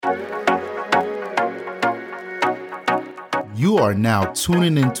You are now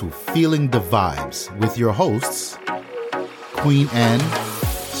tuning into Feeling the Vibes with your hosts, Queen Anne,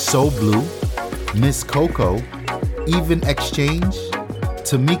 So Blue, Miss Coco, Even Exchange,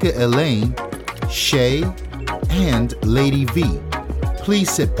 Tamika Elaine, Shay, and Lady V. Please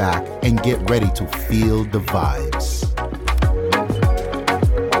sit back and get ready to feel the vibes.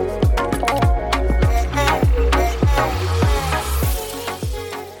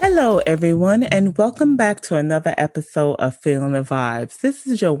 Hello, everyone, and welcome back to another episode of Feeling the Vibes. This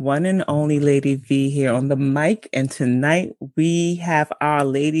is your one and only Lady V here on the mic, and tonight we have our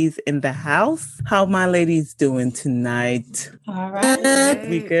ladies in the house. How my ladies doing tonight? All right.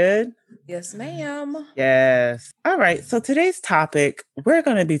 We good? Yes, ma'am. Yes. All right. So today's topic, we're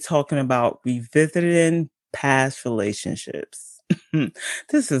going to be talking about revisiting past relationships.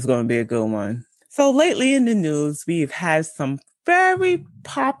 This is going to be a good one. So lately in the news, we've had some very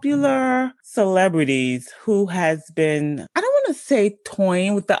popular celebrities who has been, I don't want to say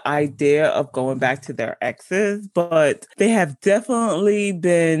toying with the idea of going back to their exes, but they have definitely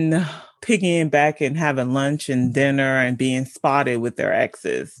been piggying back and having lunch and dinner and being spotted with their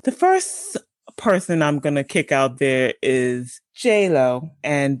exes. The first person I'm going to kick out there is J-Lo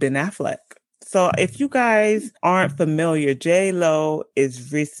and Ben Affleck. So if you guys aren't familiar, J-Lo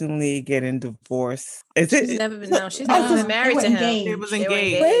is recently getting divorced. She's never been married to him. She was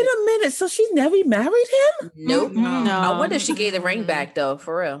engaged. Wait a minute. So she never married him? Nope. No. I wonder if she gave the ring back though,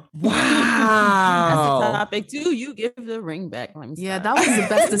 for real. Wow. That's a topic too. You give the ring back. Yeah, that was the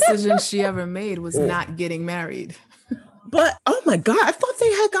best decision she ever made, was not getting married. But oh my God, I thought they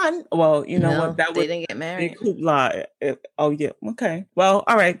had gotten. Well, you know what? They didn't get married. Hoopla. Oh yeah. Okay. Well,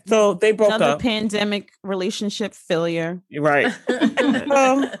 all right. So they broke Another up. pandemic relationship failure. Right.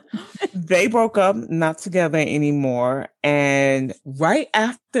 Well, they broke up, not together anymore. And right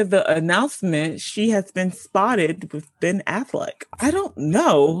after the announcement, she has been spotted with Ben Affleck. I don't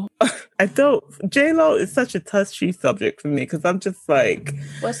know. I don't. J-Lo is such a touchy subject for me because I'm just like,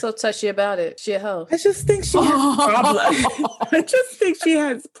 what's so touchy about it? She a hoe. I just think she has problems. I just think she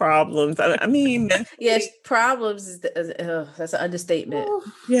has problems. I mean, yes, problems is that's an understatement.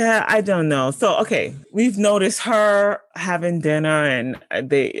 Yeah, I don't know. So, okay, we've noticed her having dinner, and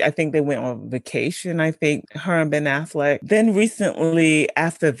I think they went on vacation. I think her and Ben Affleck. Then recently,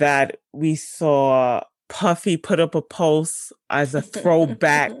 after that, we saw Puffy put up a post as a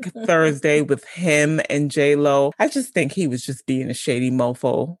throwback Thursday with him and J-Lo. I just think he was just being a shady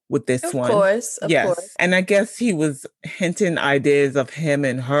mofo with this one. Of course. And I guess he was hinting ideas of him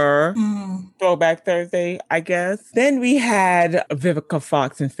and her. Throwback Thursday, I guess. Then we had Vivica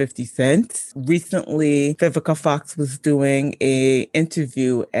Fox and 50 Cent. Recently, Vivica Fox was doing a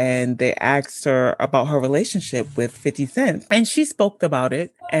interview and they asked her about her relationship with 50 Cent. And she spoke about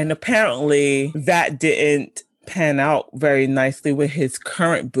it. And apparently that didn't pan out very nicely with his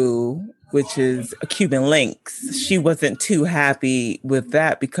current boo, which is Cuban Links. She wasn't too happy with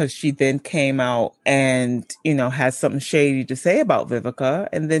that because she then came out and, had something shady to say about Vivica.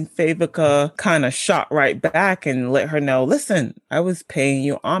 And then Vivica kind of shot right back and let her know, listen, I was paying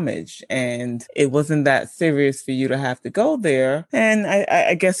you homage and it wasn't that serious for you to have to go there. And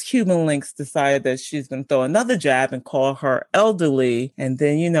I guess Cuban Links decided that she's going to throw another jab and call her elderly. And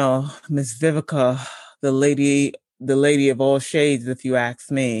then, Miss Vivica, the lady of all shades, if you ask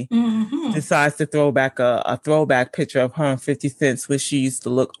me, decides to throw back a throwback picture of her and 50 Cent, which she used to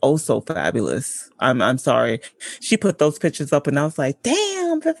look oh so fabulous. I'm sorry. She put those pictures up and I was like,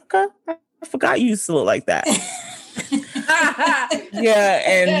 damn, Vivica, I forgot you used to look like that. Yeah,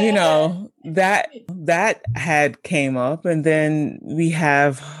 and that had came up, and then we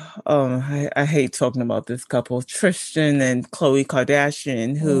have I hate talking about this couple, Tristan and Khloe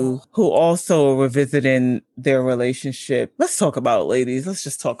Kardashian, who also are revisiting their relationship. Let's talk about it, ladies. Let's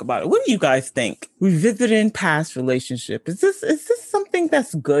just talk about it. What do you guys think? Revisiting past relationship. Is this something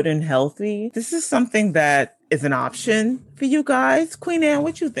that's good and healthy? This is something that is an option for you guys? Queen Anne,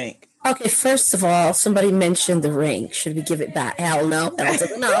 what you think? Okay, first of all, somebody mentioned the ring. Should we give it back? Hell no.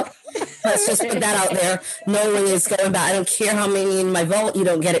 No. Let's just put that out there. No ring is going back. I don't care how many in my vault. You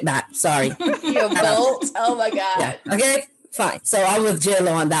don't get it back. Sorry. Your vault? Oh, my God. Yeah. Okay, fine. So I'm with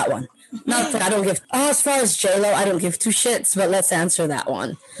J-Lo on that one. Not that I don't give... as far as J-Lo, I don't give two shits, but let's answer that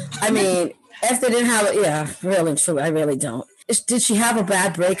one. I mean, if they didn't have it, yeah, really true. I really don't. Did she have a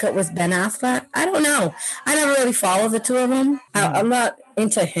bad breakup with Ben Affleck? I don't know. I never really follow the two of them. I'm not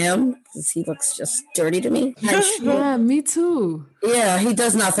into him because he looks just dirty to me. Yeah, me too. Yeah, he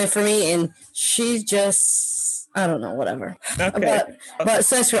does nothing for me. And she just I don't know, whatever. Okay. But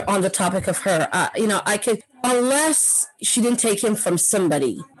since we're on the topic of her, I could, unless she didn't take him from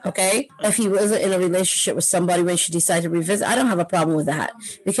somebody, okay? If he wasn't in a relationship with somebody when she decided to revisit, I don't have a problem with that.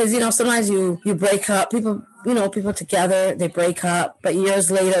 Because, sometimes you break up, people together, they break up, but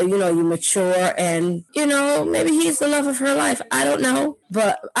years later, you mature and, maybe he's the love of her life. I don't know.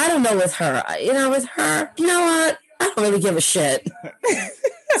 But I don't know with her. With her, you know what? I don't really give a shit.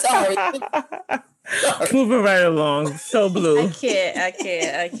 Sorry. Moving right along. So Blue. I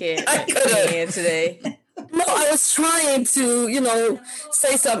can't today. No, I was trying to,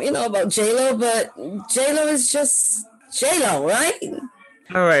 say something, about J-Lo, but J-Lo is just J-Lo, right?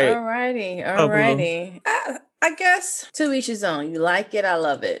 All right. Alrighty. I guess to each his own. You like it, I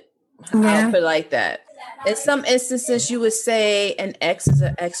love it. Yeah. I'll put it like that. In some instances, you would say an ex is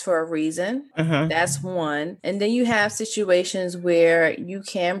an ex for a reason. That's one. And then you have situations where you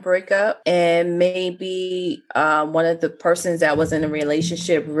can break up and maybe one of the persons that was in a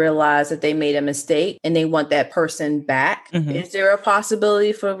relationship realized that they made a mistake and they want that person back. Is there a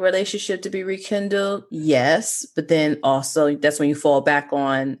possibility for a relationship to be rekindled? Yes. But then also that's when you fall back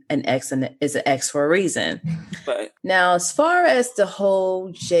on an ex and is an ex for a reason. Right. Now, as far as the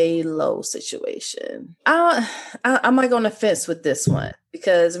whole J-Lo situation, I might go on the fence with this one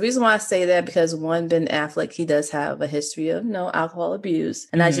because the reason why I say that, because one, Ben Affleck, he does have a history of alcohol abuse.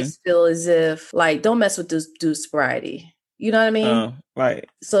 And I just feel as if don't mess with this dude's sobriety. You know what I mean? Right.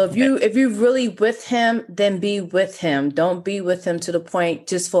 So if you're really with him, then be with him. Don't be with him to the point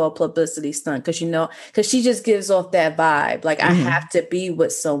just for a publicity stunt. Because she just gives off that vibe. Like I have to be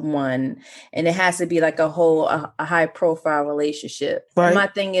with someone and it has to be like a high profile relationship. Right. My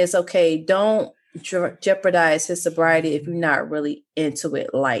thing is, okay, don't jeopardize his sobriety if you're not really into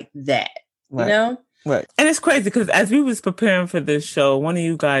it like that. Right. Right. And it's crazy because as we was preparing for this show, one of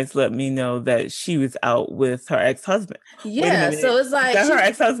you guys let me know that she was out with her ex-husband. Yeah, so it's like... Is that her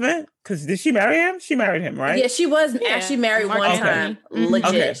ex-husband? Because did she marry him? She married him, right? Yeah, she was actually married one time. Legit.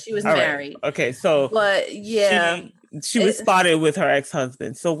 Okay. She was All married. Right. Okay, so... But yeah... She was spotted with her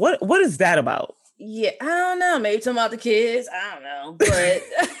ex-husband. So what is that about? Yeah, I don't know. Maybe talking about the kids. I don't know. But...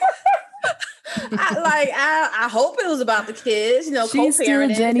 I hope it was about the kids, She's still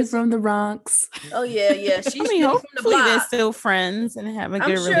Jenny from the Bronx. Oh yeah. She's hopefully they're still friends and have a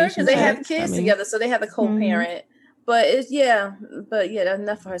good relationship. Because they have kids together, so they have a co-parent. But that's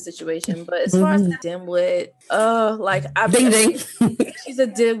enough for her situation. But as far as the dimwit, she's a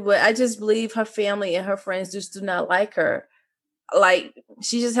dimwit. I just believe her family and her friends just do not like her. Like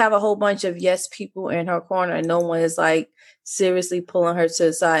she just have a whole bunch of yes people in her corner, and no one is seriously pulling her to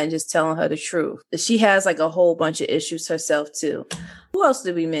the side and just telling her the truth. She has a whole bunch of issues herself too. Who else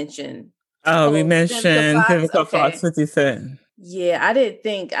did we mention? We mentioned Vivica Fox, 50 Cent. Yeah,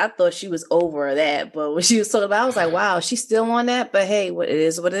 I thought she was over that, but when she was talking about, I was like, wow, she's still on that. But hey, it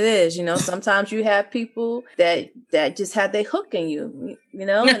is what it is. Sometimes you have people that just have their hook in you,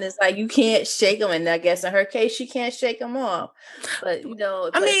 and it's like you can't shake them. And I guess in her case, she can't shake them off. But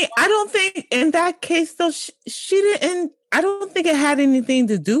I don't think in that case though, she didn't. I don't think it had anything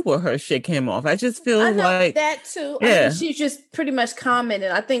to do with her shaking him off. I just feel like that too. Yeah. She just pretty much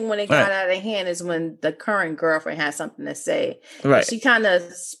commented. I think when it got out of hand is when the current girlfriend had something to say. Right. She kind of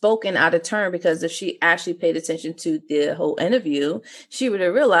spoken out of turn because if she actually paid attention to the whole interview, she would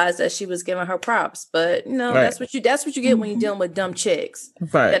have realized that she was giving her props. But that's what you get when you're dealing with dumb chicks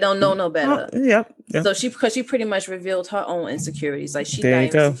that don't know no better. Yep. So because she pretty much revealed her own insecurities. Like she's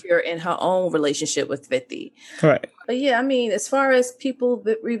not insecure in her own relationship with 50. Right. But yeah, as far as people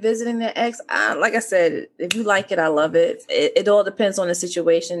revisiting their ex, like I said, if you like it, I love it. It all depends on the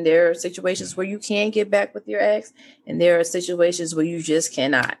situation. There are situations where you can get back with your ex, and there are situations where you just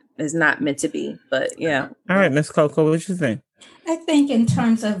cannot. It's not meant to be. But yeah. All right, Miss Coco, what you think? I think in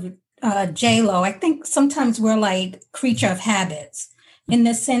terms of J-Lo, I think sometimes we're like creature of habits. In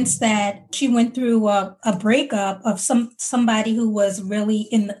the sense that she went through a breakup of somebody who was really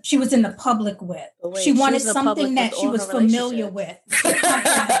she was in the public with. Wait, she wanted something that she was familiar with.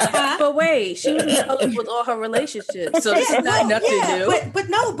 But wait, she was in the public with all her relationships, so this is not nothing new.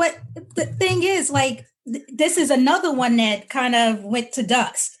 But the thing is, this is another one that kind of went to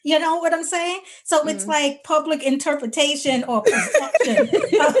dust. You know what I'm saying? So it's like public interpretation or perception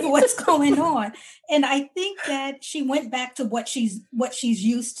of what's going on. And I think that she went back to what she's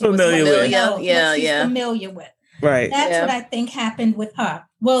used to. Familiar with. Familiar with. Right. That's what I think happened with her.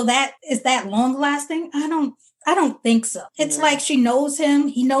 Well, is that long lasting? I don't think so. It's like she knows him,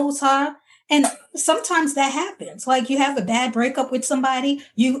 he knows her, And sometimes that happens. Like you have a bad breakup with somebody,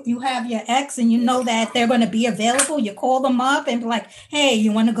 you have your ex and you know that they're going to be available. You call them up and be like, hey,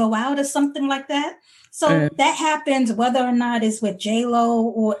 you want to go out or something like that? So that happens whether or not it's with J-Lo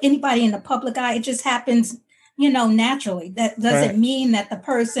or anybody in the public eye. It just happens, naturally. That doesn't mean that the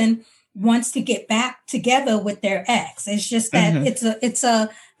person wants to get back together with their ex. It's just that it's a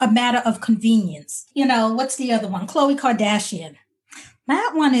matter of convenience. What's the other one? Khloe Kardashian.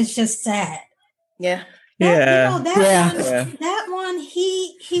 That one is just sad. Yeah. That one,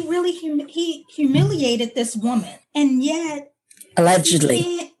 he really humiliated this woman. And yet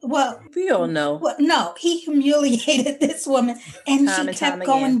allegedly. We all know. Well, no, he humiliated this woman and she kept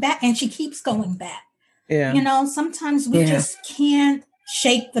going back and she keeps going back. Yeah. Sometimes we just can't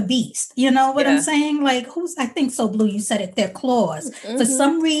shake the beast. You know what I'm saying? Like I think So Blue, you said it, their claws. For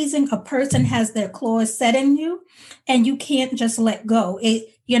some reason, a person has their claws set in you and you can't just let go.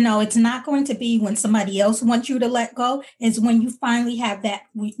 It's not going to be when somebody else wants you to let go. It's when you finally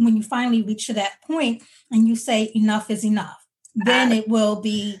when you finally reach to that point and you say enough is enough. Then it will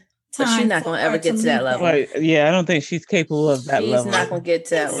be time. But she's not going to ever get to that level. Right. Yeah, I don't think she's capable of that level. She's not going to get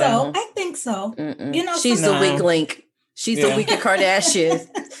to that level. I think so. She's the weak link. She's the weaker Kardashian.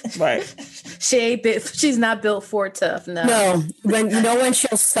 Right. She's not built for tough. No. When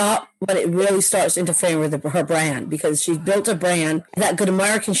she'll stop, when it really starts interfering with her brand, because she built a brand. That Good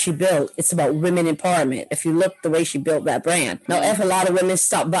American she built, it's about women empowerment. If you look the way she built that brand. Now, if a lot of women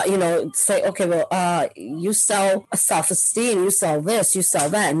stop, but say, okay, well, you sell a self-esteem, you sell this, you sell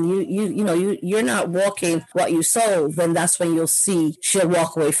that, and you're not walking what you sold, then that's when you'll see she'll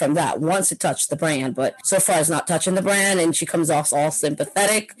walk away from that once it touched the brand. But so far, it's not touching the brand, and she comes off all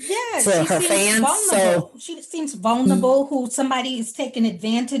sympathetic to her fans. Vulnerable. So she seems vulnerable, who somebody is taking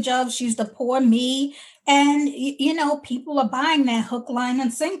advantage of. She's the poor me. And, people are buying that hook, line,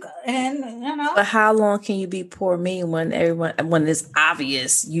 and sinker. And, But how long can you be poor me when it's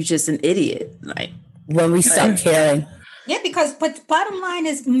obvious you're just an idiot? Like, when we stop caring. Yeah, but bottom line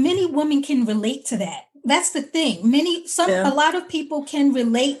is many women can relate to that. That's the thing. A lot of people can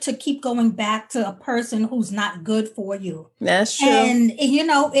relate to keep going back to a person who's not good for you. That's true. And,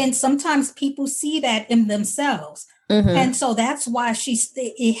 and sometimes people see that in themselves. And so that's why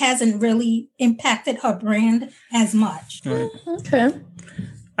it hasn't really impacted her brand as much. Okay.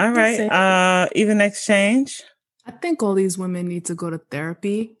 All right. Even exchange. I think all these women need to go to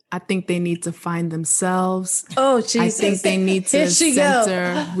therapy. I think they need to find themselves. Oh, Jesus. I think they need to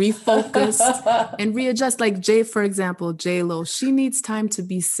center, refocus, and readjust. Like for example, J-Lo, she needs time to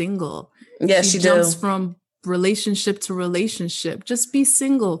be single. Yeah, she jumps from relationship to relationship. Just be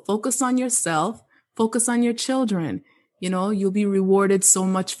single. Focus on yourself. Focus on your children. You'll be rewarded so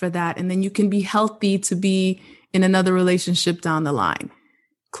much for that. And then you can be healthy to be in another relationship down the line.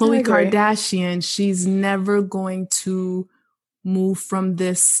 Khloe Kardashian, she's never going to move from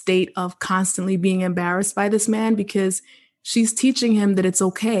this state of constantly being embarrassed by this man, because she's teaching him that it's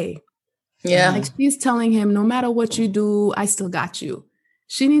okay. Yeah. Like she's telling him, no matter what you do, I still got you.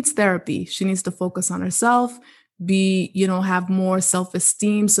 She needs therapy. She needs to focus on herself, have more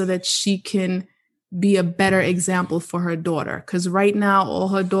self-esteem so that she can be a better example for her daughter. Because right now, all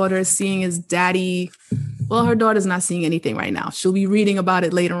her daughter is seeing is daddy. Well, her daughter's not seeing anything right now. She'll be reading about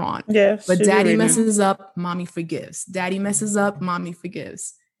it later on. Yeah, but daddy messes up, mommy forgives. Daddy messes up, mommy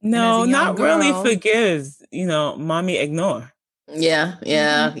forgives. No, not really forgives. Mommy ignore. Yeah.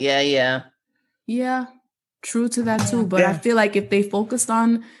 Yeah, true to that too. But I feel like if they focused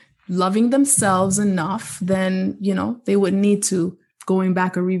on loving themselves enough, then, they wouldn't need to going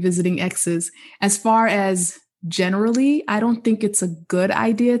back or revisiting exes. As far as generally, I don't think it's a good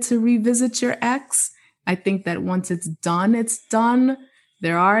idea to revisit your ex. I think that once it's done, it's done.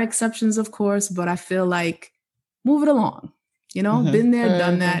 There are exceptions, of course, but I feel like move it along. Been there,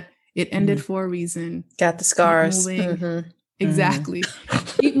 done that. It ended for a reason. Got the scars. Exactly.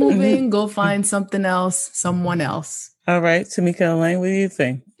 Keep moving, go find something else, someone else. All right, Tamika Elaine, what do you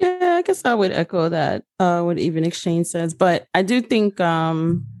think? Yeah, I guess I would echo that, what Even Exchange says. But I do think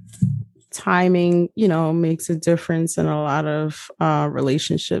timing, makes a difference in a lot of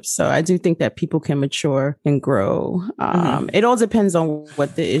relationships. So I do think that people can mature and grow. It all depends on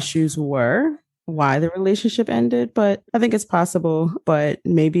what the issues were, why the relationship ended, but I think it's possible. But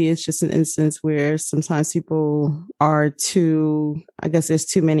maybe it's just an instance where sometimes people are there's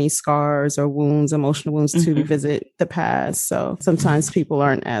too many scars or wounds, emotional wounds to revisit the past. So sometimes people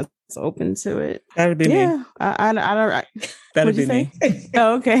aren't as open to it. That'd be me. I don't. That'd be me.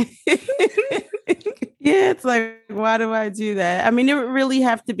 Oh, okay. Yeah, it's like, why do I do that? I mean, it would really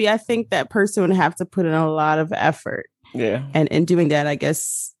have to be, I think that person would have to put in a lot of effort. Yeah. And in doing that, I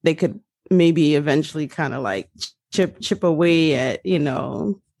guess they could maybe eventually kind of like chip away at, you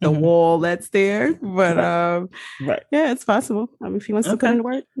know, the wall that's there. But right. Yeah, it's possible. I mean, if he wants to put in the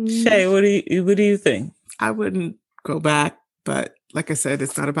work. Shay, what do you think? I wouldn't go back, but like I said,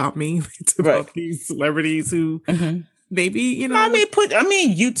 it's not about me. It's about these celebrities who maybe, you know. I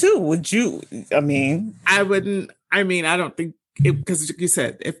mean, you too. Would you? I wouldn't. I mean, I don't think it, because you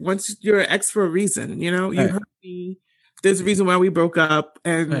said, if once you're an ex for a reason, you know, you heard me. There's a reason why we broke up,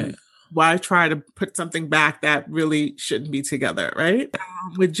 and why try to put something back that really shouldn't be together, right?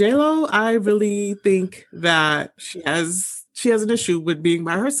 With JLo, I really think that she has an issue with being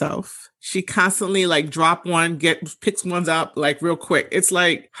by herself. She constantly like picks ones up like real quick. It's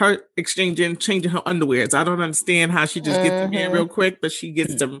like her changing her underwears. I don't understand how she just gets them in real quick, but she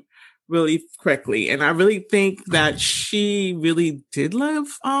gets them really quickly. And I really think that she really did love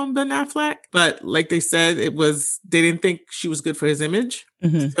Ben Affleck, but like they said, they didn't think she was good for his image.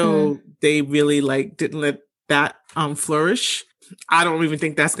 So they really like didn't let that flourish. I don't even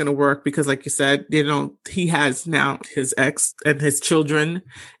think that's going to work because like you said, you know, he has now his ex and his children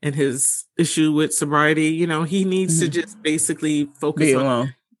and his issue with sobriety. You know, he needs to just basically focus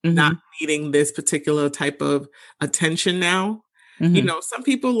on not needing this particular type of attention now. You know, some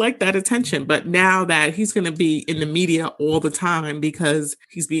people like that attention, but now that he's going to be in the media all the time because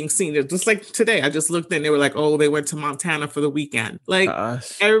he's being seen, just like today, I just looked in, they were like, oh, they went to Montana for the weekend. Like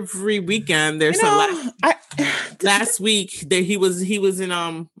every weekend, there's last week he was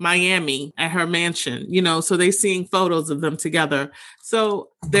in Miami at her mansion, you know, so they're seeing photos of them together. So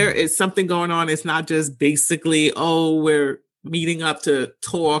there is something going on. It's not just basically, oh, we're meeting up to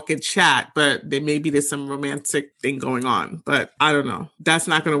talk and chat, but there's some romantic thing going on. But I don't know. That's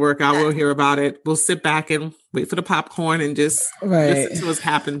not going to work out. We'll hear about it. We'll sit back and wait for the popcorn and just listen to what's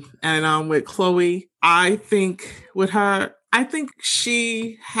happened. And with Khloe, I think with her, I think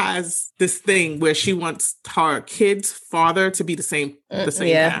she has this thing where she wants her kid's father to be the same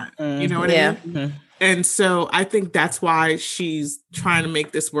dad. You know what I mean? And so I think that's why she's trying to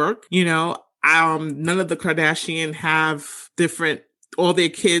make this work. You know, none of the Kardashian have all their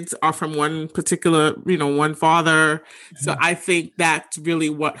kids are from one particular, you know, one father. So I think that's really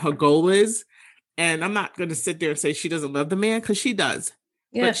what her goal is. And I'm not going to sit there and say she doesn't love the man, because she does.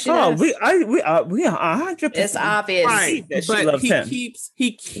 Yeah, she does. We are 100%. It's obvious. Right. That she loves him.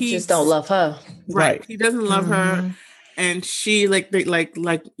 He just don't love her. Right. He doesn't love her. And she, like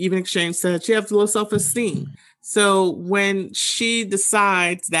Even Exchange said, she has low self-esteem. So when she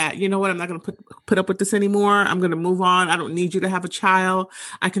decides that, you know what, I'm not going to put up with this anymore, I'm going to move on. I don't need you to have a child.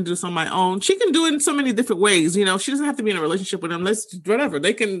 I can do this on my own. She can do it in so many different ways. You know, she doesn't have to be in a relationship with him. Whatever.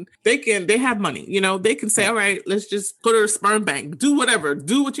 They have money. You know, they can say, all right, let's just go to a sperm bank. Do whatever.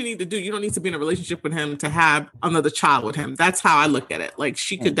 Do what you need to do. You don't need to be in a relationship with him to have another child with him. That's how I look at it. Like,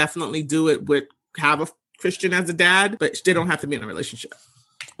 she could definitely do it have a Christian as a dad, but they don't have to be in a relationship.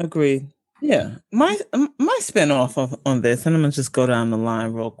 Agreed. Yeah, my spin-off on this, and I'm gonna just go down the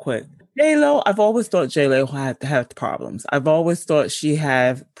line real quick. JLo, I've always thought JLo had problems. I've always thought she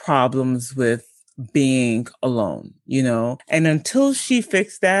had problems with being alone, you know? And until she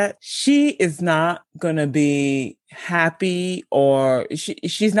fixed that, she is not gonna be happy, or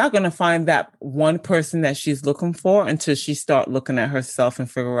she's not gonna find that one person that she's looking for until she start looking at herself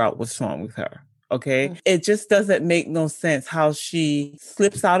and figure out what's wrong with her. Okay. It just doesn't make no sense how she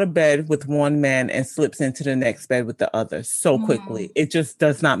slips out of bed with one man and slips into the next bed with the other so quickly. It just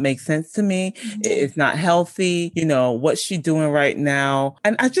does not make sense to me. It's not healthy. You know, what's she doing right now?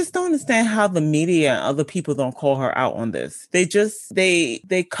 And I just don't understand how the media and other people don't call her out on this.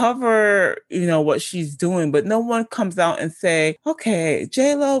 They cover, you know, what she's doing, but no one comes out and say, okay,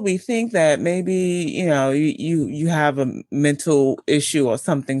 JLo, we think that maybe, you know, you have a mental issue or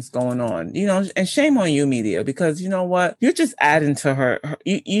something's going on, you know. And shame on you, media, because you know what? You're just adding to her.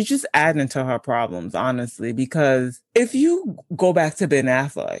 You just adding to her problems, honestly, because if you go back to Ben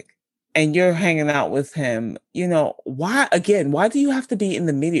Affleck and you're hanging out with him, you know, why do you have to be in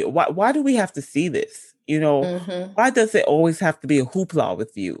the media? Why do we have to see this? You know, why does it always have to be a hoopla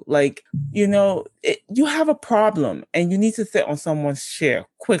with you? Like, you know, you have a problem and you need to sit on someone's chair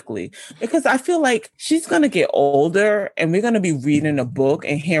quickly, because I feel like she's going to get older and we're going to be reading a book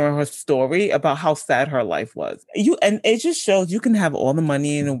and hearing her story about how sad her life was. And it just shows you can have all the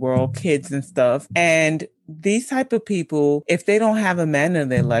money in the world, kids and stuff. And these type of people, if they don't have a man in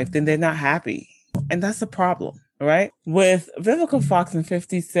their life, then they're not happy. And that's a problem, right? With Vivica Fox and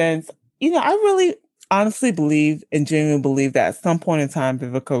 50 Cent, you know, I really honestly believe and genuinely believe that at some point in time,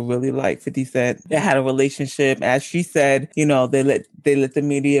 Vivica really liked 50 Cent. They had a relationship. As she said, you know, they let the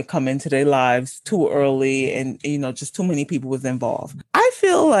media come into their lives too early, and, you know, just too many people was involved. I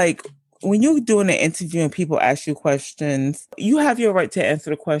feel like when you're doing an interview and people ask you questions, you have your right to answer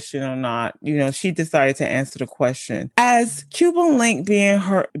the question or not. You know, she decided to answer the question. As Cuban Link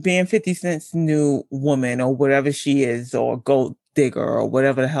being 50 Cent's new woman or whatever she is, or gold digger or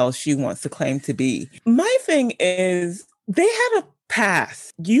whatever the hell she wants to claim to be. My thing is, they had a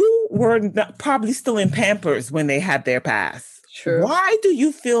past. You were probably still in Pampers when they had their past. True. Why do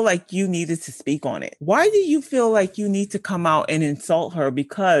you feel like you needed to speak on it? Why do you feel like you need to come out and insult her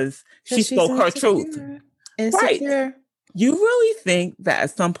because she spoke her truth? Insecure. Right. You really think that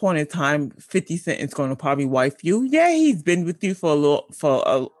at some point in time, 50 Cent is going to probably wife you? Yeah, he's been with you for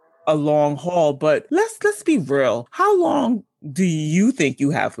a long haul, but let's be real. How long do you think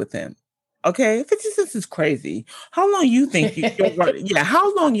you have with him? Okay, 50 Cent is crazy. How long you think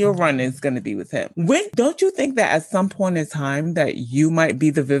how long your run is going to be with him? Don't you think that at some point in time that you might be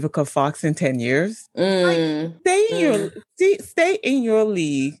the Vivica Fox in 10 years? Like, stay in your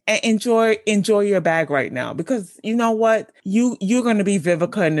league and enjoy your bag right now, because you know what? You're going to be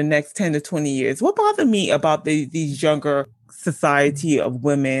Vivica in the next 10 to 20 years. What bothers me about these younger society of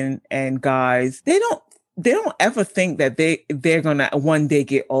women and guys, they don't ever think that they're going to one day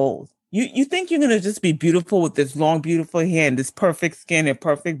get old. You think you're going to just be beautiful with this long, beautiful hair and this perfect skin and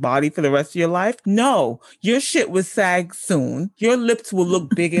perfect body for the rest of your life? No, your shit will sag soon. Your lips will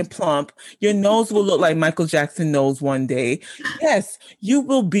look big and plump. Your nose will look like Michael Jackson's nose one day. Yes, you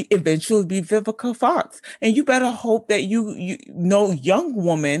will eventually be Vivica Fox. And you better hope that you know young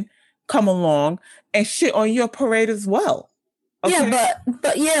woman come along and shit on your parade as well. Okay. But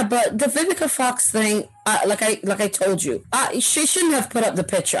the Vivica Fox thing, like I told you, she shouldn't have put up the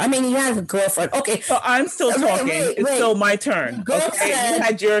picture. I mean, you have a girlfriend. Okay, so I'm still talking. It's still my turn. Okay, you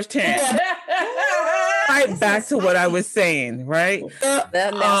had your turn. Right back to what I was saying. Right. That's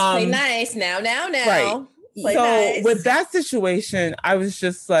play nice now. Right. Play so nice. With that situation, I was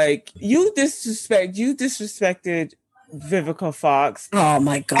just like, you disrespected Vivica Fox. Oh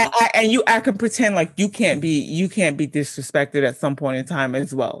my God. I can pretend like you can't be disrespected at some point in time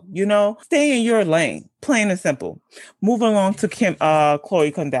as well. You know, stay in your lane, plain and simple. Moving along to Khloe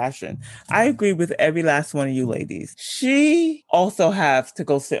Kardashian. I agree with every last one of you ladies. She also has to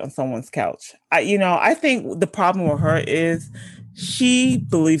go sit on someone's couch. I think the problem with her is she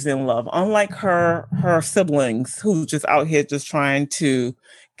believes in love, unlike her siblings who just out here just trying to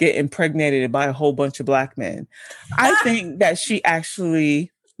get impregnated by a whole bunch of black men. I think that she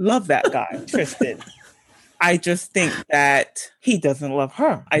actually loved that guy, Tristan. I just think that he doesn't love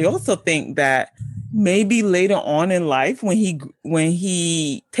her. I also think that maybe later on in life, when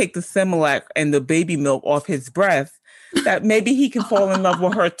he take the Similac and the baby milk off his breath, that maybe he can fall in love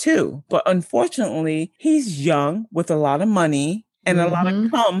with her too. But unfortunately, he's young with a lot of money and a lot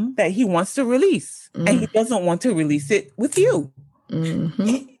of cum that he wants to release. And he doesn't want to release it with you.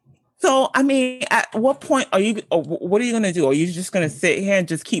 Mm-hmm. So, I mean, at what point what are you going to do? Are you just going to sit here and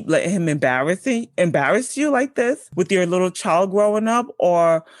just keep letting him embarrass you like this with your little child growing up?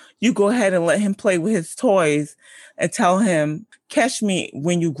 Or you go ahead and let him play with his toys and tell him, catch me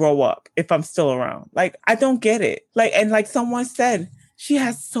when you grow up, if I'm still around. Like, I don't get it. Like someone said, she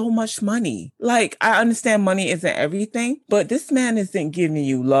has so much money. Like, I understand money isn't everything, but this man isn't giving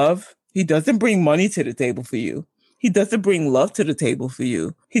you love. He doesn't bring money to the table for you. He doesn't bring love to the table for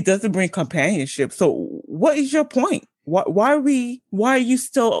you. He doesn't bring companionship. So what is your point? Why are you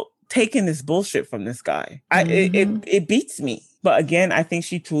still taking this bullshit from this guy? It beats me. But again, I think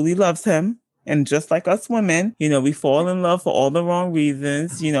she truly loves him. And just like us women, we fall in love for all the wrong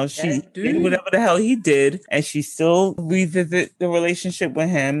reasons. She did whatever the hell he did, and she still revisit the relationship with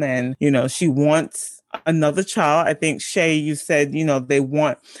him. And, she wants another child. I think Shay, you said, they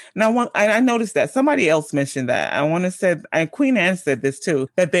want, and I noticed that somebody else mentioned that. Queen Anne said this too,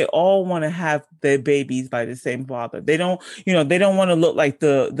 that they all want to have their babies by the same father. They don't want to look like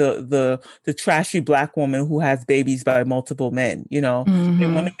the trashy black woman who has babies by multiple men. They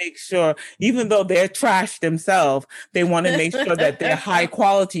want to make sure, even though they're trash themselves, they want to make sure that they're high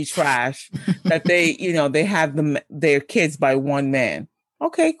quality trash, that they have their kids by one man.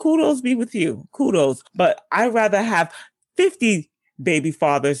 Okay, kudos be with you. Kudos. But I'd rather have 50 baby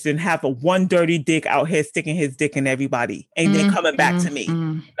fathers than have one dirty dick out here sticking his dick in everybody and then coming back to me.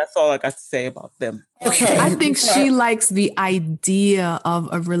 That's all I got to say about them. Okay. I think she likes the idea of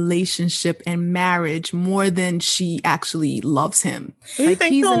a relationship and marriage more than she actually loves him. You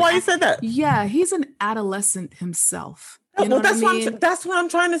think so? Why you said that? Yeah, he's an adolescent himself. That's what I'm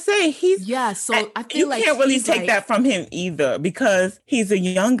trying to say. So I feel like you can't really take that from him either, because he's a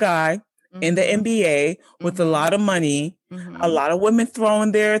young guy in the NBA with a lot of money, a lot of women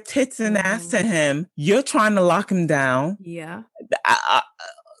throwing their tits and ass to him. You're trying to lock him down. Yeah.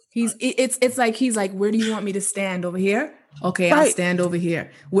 It's like he's like, where do you want me to stand? Over here? Okay, I'll stand over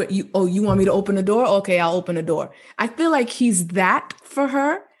here. You want me to open the door? Okay, I'll open the door. I feel like he's that for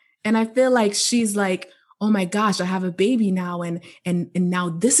her. And I feel like she's like, oh my gosh, I have a baby now. And now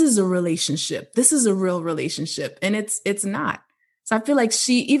this is a relationship. This is a real relationship. And it's not. So I feel like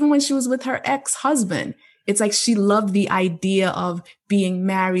even when she was with her ex-husband, it's like she loved the idea of being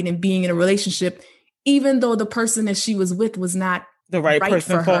married and being in a relationship, even though the person that she was with was not the right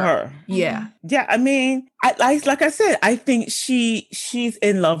person for her. Yeah. Yeah. I mean, like I said, I think she's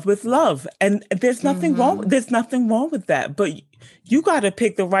in love with love, and there's nothing wrong. There's nothing wrong with that. But you got to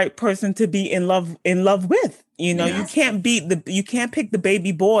pick the right person to be in love with. You know, you can't pick the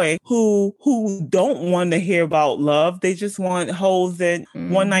baby boy who don't want to hear about love. They just want hoes and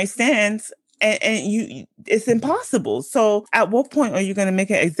one night stands. And it's impossible. So at what point are you going to make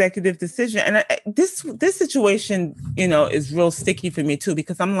an executive decision? And this situation, you know, is real sticky for me too,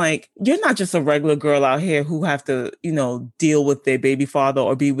 because I'm like, you're not just a regular girl out here who have to, you know, deal with their baby father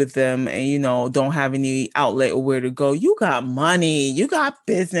or be with them and, you know, don't have any outlet or where to go. You got money, you got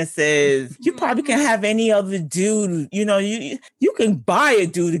businesses. You probably can have any other dude, you know, you can buy a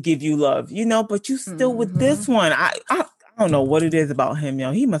dude to give you love, you know, but you still with this one. I don't know what it is about him,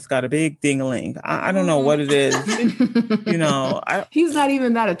 yo. He must got a big ding-a-ling. I don't know what it is. You know, he's not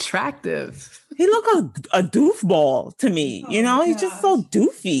even that attractive. He look a doofball to me. You know, he's just so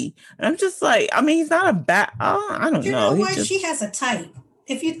doofy. And I'm just like, I mean, he's not a bad. I don't know. You know what? She has a type.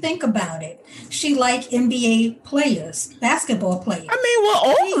 If you think about it, she like NBA players, basketball players. I mean, well,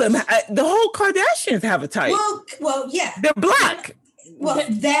 all of them, the whole Kardashians have a type. Well, yeah. They're black. Well,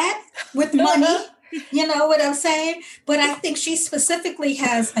 that with money. You know what I'm saying? But I think she specifically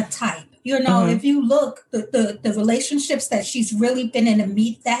has a type. You know, if you look, the relationships that she's really been in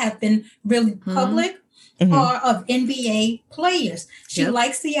that have been really public are of NBA players. She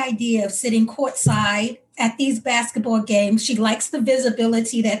likes the idea of sitting courtside at these basketball games. She likes the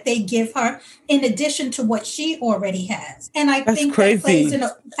visibility that they give her in addition to what she already has. And I think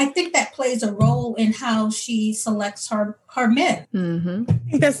that plays a role in how she selects her men. I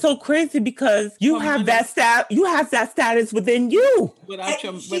think that's so crazy because you have that status within you. Without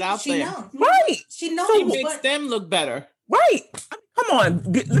them. Right. She knows. She makes them look better. Right. Come on.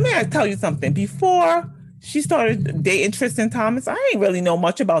 Let me tell you something. Before she started dating Tristan Thompson, I ain't really know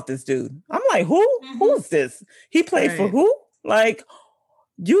much about this dude. I'm like, who? Who's this? He played for who? Like,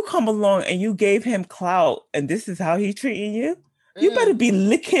 you come along and you gave him clout, and this is how he treating you? You better be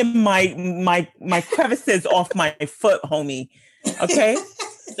licking my crevices off my foot, homie. Okay?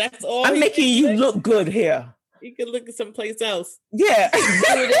 That's all. I'm making you look good here. You can look at someplace else. Yeah.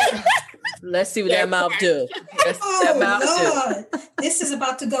 Let's see what that mouth do. This is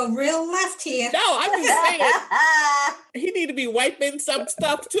about to go real left here. No, I'm just saying. He need to be wiping some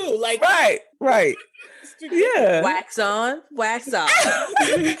stuff too. Like right. Yeah. Wax on, wax off.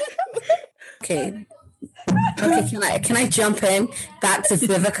 Okay, can I jump in back to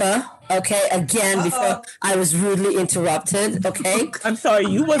Vivica? Okay, again, before I was rudely interrupted, okay? I'm sorry,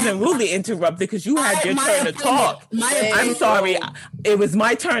 you wasn't rudely interrupted because you had your turn to talk. I'm sorry, it was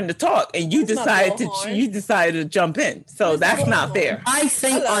my turn to talk and you decided to jump in. So that's not fair. My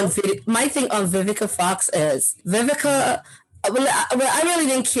thing on Vivica Fox is, Vivica... Well, I really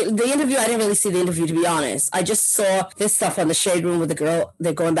didn't the interview. I didn't really see the interview, to be honest. I just saw this stuff on the shade room with the girl.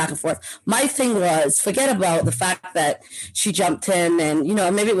 They're going back and forth. My thing was, forget about the fact that she jumped in and, you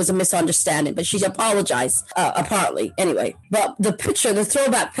know, maybe it was a misunderstanding, but she apologized, partly anyway. But the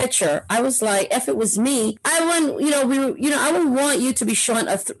throwback picture, I was like, if it was me, I wouldn't, I wouldn't want you to be showing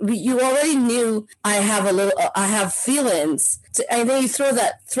you already knew I have feelings. And then you throw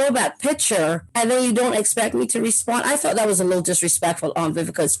that throwback picture and then you don't expect me to respond. I thought that was a little disrespectful on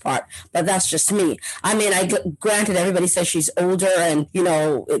Vivica's part, but that's just me. I mean, granted, everybody says she's older and, you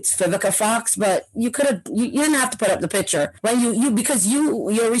know, it's Vivica Fox, but you didn't have to put up the picture when because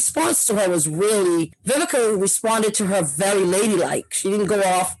your response to her was really, Vivica responded to her very ladylike. She didn't go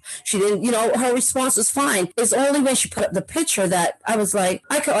off. She didn't, her response was fine. It's only when she put up the picture that I was like,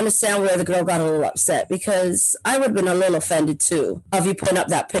 I could understand where the girl got a little upset because I would have been a little offended too of you putting up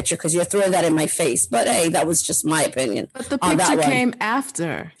that picture because you're throwing that in my face. But hey, that was just my opinion. But the picture came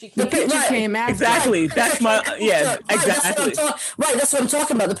after. The picture came after. Exactly. That's my exactly. That's what I'm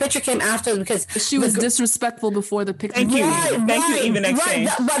talking about. The picture came after because she was disrespectful before the picture. Thank you, even exchange.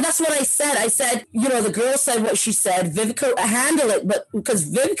 That's what I said. I said, the girl said what she said. Vivica handled it, but because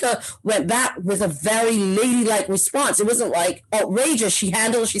Vivica went back with a very ladylike response. It wasn't like outrageous. She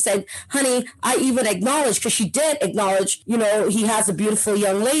handled it. She said, honey, I even acknowledge, because she did acknowledge, he has a beautiful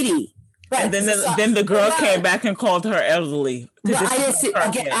young lady. Right. And then the girl came back and called her elderly. But I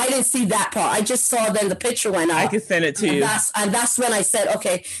didn't see that part. I just saw then the picture went up. I can send it to you. And that's when I said,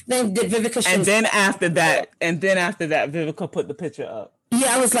 okay. Then did Vivica? And then after that, Vivica put the picture up.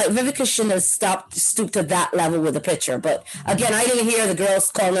 Yeah, I was like, Vivica shouldn't have stooped to that level with the picture. But again, I didn't hear the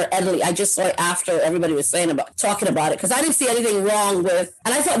girls calling her elderly. I just saw it after everybody was talking about it, because I didn't see anything wrong with.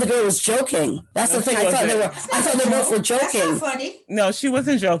 And I thought the girl was joking. That's the thing. I thought they both were joking. That's not funny. No, she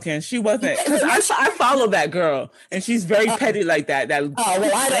wasn't joking. She wasn't. I follow that girl, and she's very petty like that. I don't know.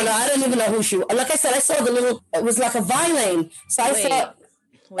 I don't even know who she was. Like I said, I saw the little. It was like a violin. So I thought.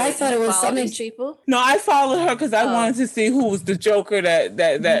 I thought it was something. People? No, I followed her because I wanted to see who was the Joker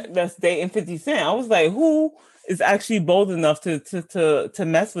that's dating 50 Cent. I was like, who is actually bold enough to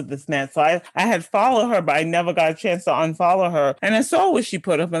mess with this man? So I had followed her, but I never got a chance to unfollow her. And I saw what she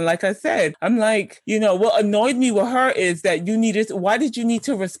put up. And like I said, I'm like, what annoyed me with her is that why did you need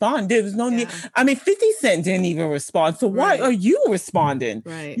to respond? There was no need. I mean, 50 Cent didn't even respond. So why are you responding?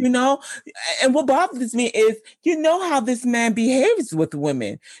 Right. And what bothers me is, how this man behaves with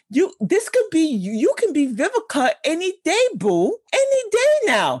women. You can be Vivica any day, boo. Any day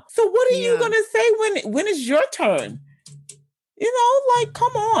now. So what are you going to say when it's your turn?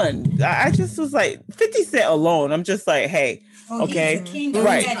 Come on. I just was like, 50 Cent alone. I'm just like, hey, okay.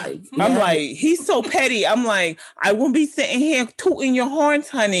 Right. I'm like, he's so petty. I'm like, I won't be sitting here tooting your horns,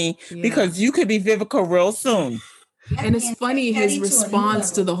 honey, because you could be Vivica real soon. And it's funny, his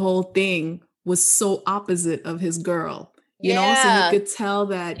response to the whole thing was so opposite of his girl. So you could tell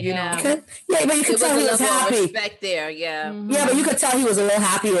that, but you could tell he was happy. Respect there, Mm-hmm. Yeah, but you could tell he was a little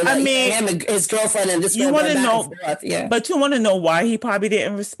happy with him and his girlfriend and this. You want to know, but you want to know why he probably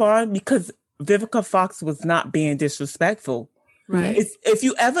didn't respond? Because Vivica Fox was not being disrespectful. Right. If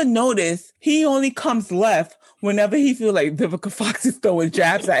you ever notice, he only comes left whenever he feels like Vivica Fox is throwing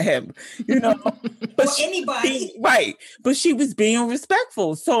jabs at him, But anybody. Right. But she was being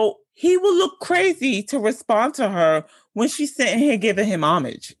respectful. So he will look crazy to respond to her when she's sitting here giving him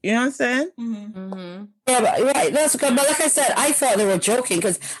homage. You know what I'm saying? Mm-hmm. Mm-hmm. Yeah, right. That's good. But like I said, I thought they were joking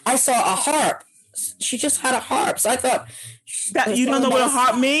because I saw a harp. She just had a harp. So I thought... you don't know what a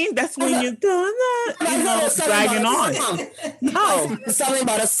harp means? That's when you're doing that, dragging on. No. Something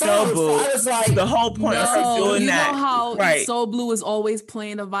about a song. No, so I was like... The whole point of her doing that. You know how So Blue is always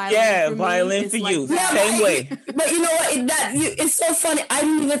playing a violin for me? Yeah, violin for you. Same way. But you know what? It's so funny. I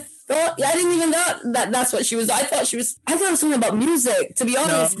didn't even know that's what she was. I thought it was something about music, to be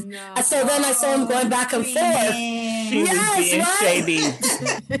honest. No. So then I saw him going back and forth. She was being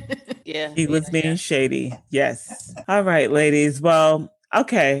shady. He was being shady. Yes. All right, ladies. Well,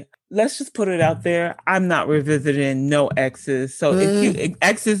 okay. Let's just put it out there. I'm not revisiting no exes. So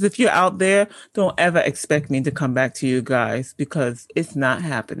if you're out there, don't ever expect me to come back to you guys because it's not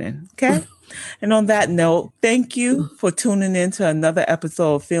happening. Okay? And on that note, thank you for tuning in to another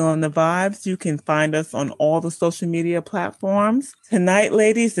episode of Feeling the Vibes. You can find us on all the social media platforms. Tonight,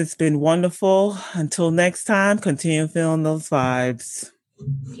 ladies, it's been wonderful. Until next time, continue feeling those vibes.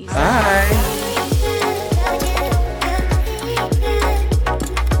 Bye.